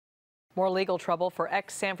More legal trouble for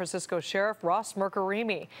ex-San Francisco Sheriff Ross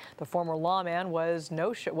Mirkarimi. The former lawman was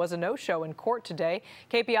a no-show in court today.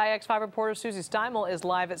 KPIX 5 reporter Susie Steimel is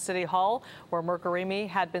live at City Hall, where Mirkarimi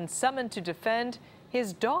had been summoned to defend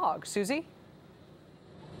his dog. Susie?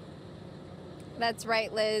 That's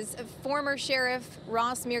right, Liz. Former Sheriff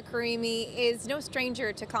Ross Mirkarimi is no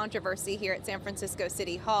stranger to controversy here at San Francisco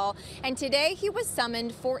City Hall. And today he was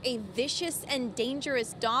summoned for a vicious and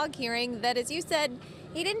dangerous dog hearing that, as you said,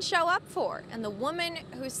 he didn't show up for. And the woman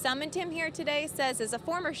who summoned him here today says, as a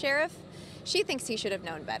former sheriff, she thinks he should have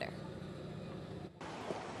known better.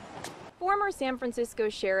 Former San Francisco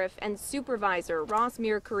Sheriff and Supervisor Ross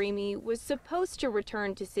Mirkarimi was supposed to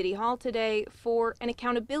return to City Hall today for an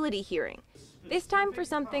accountability hearing. This time for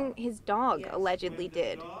something his dog allegedly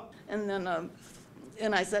did. And then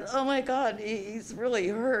and I said, oh my God, he's really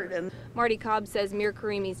hurt. And Marty Cobb says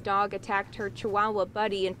Mirkarimi's dog attacked her Chihuahua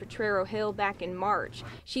Buddy in Potrero Hill back in March.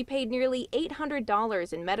 She paid nearly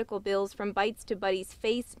 $800 in medical bills from bites to Buddy's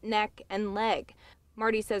face, neck, and leg.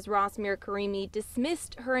 Marty says Ross Mirkarimi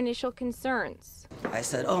dismissed her initial concerns. I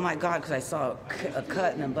said, oh my God, because I saw a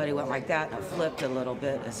cut and then Buddy went like that and it flipped a little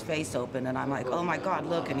bit, his face opened, and I'm like, oh my God,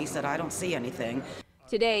 look, and he said, I don't see anything.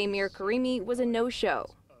 Today, Mirkarimi was a no-show.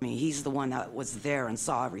 I mean, he's the one that was there and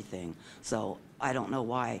saw everything, so I don't know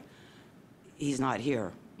why he's not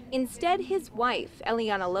here. Instead, his wife,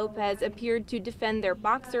 Eliana Lopez, appeared to defend their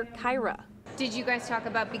boxer, Kyra. Did you guys talk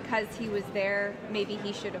about because he was there, maybe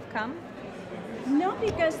he should have come? No,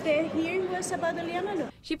 because the hearing was about Eliana.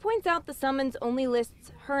 She points out the summons only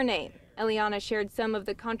lists her name. Eliana shared some of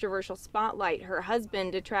the controversial spotlight her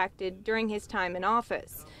husband attracted during his time in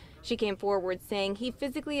office. She came forward saying he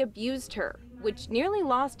physically abused her, which nearly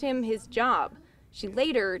lost him his job. She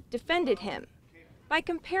later defended him. By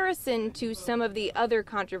comparison to some of the other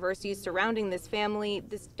controversies surrounding this family,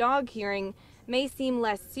 this dog hearing may seem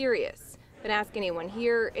less serious. But ask anyone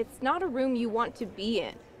here, it's not a room you want to be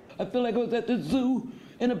in. I feel like I was at the zoo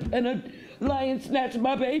and a lion snatched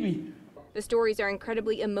my baby. The stories are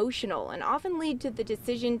incredibly emotional and often lead to the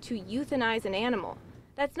decision to euthanize an animal.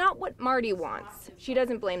 That's not what Marty wants. She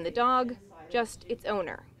doesn't blame the dog, just its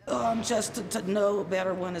owner. Just to know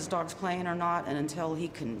better when his dog's playing or not, and until he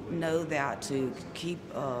can know that, to keep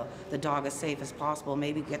the dog as safe as possible,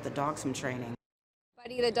 maybe get the dog some training.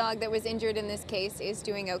 Buddy, the dog that was injured in this case, is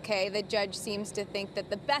doing okay. The judge seems to think that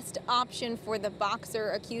the best option for the boxer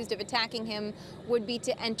accused of attacking him would be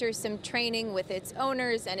to enter some training with its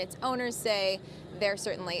owners, and its owners say they're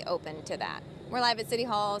certainly open to that. We're live at City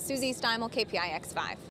Hall. Susie Steimel, KPIX 5.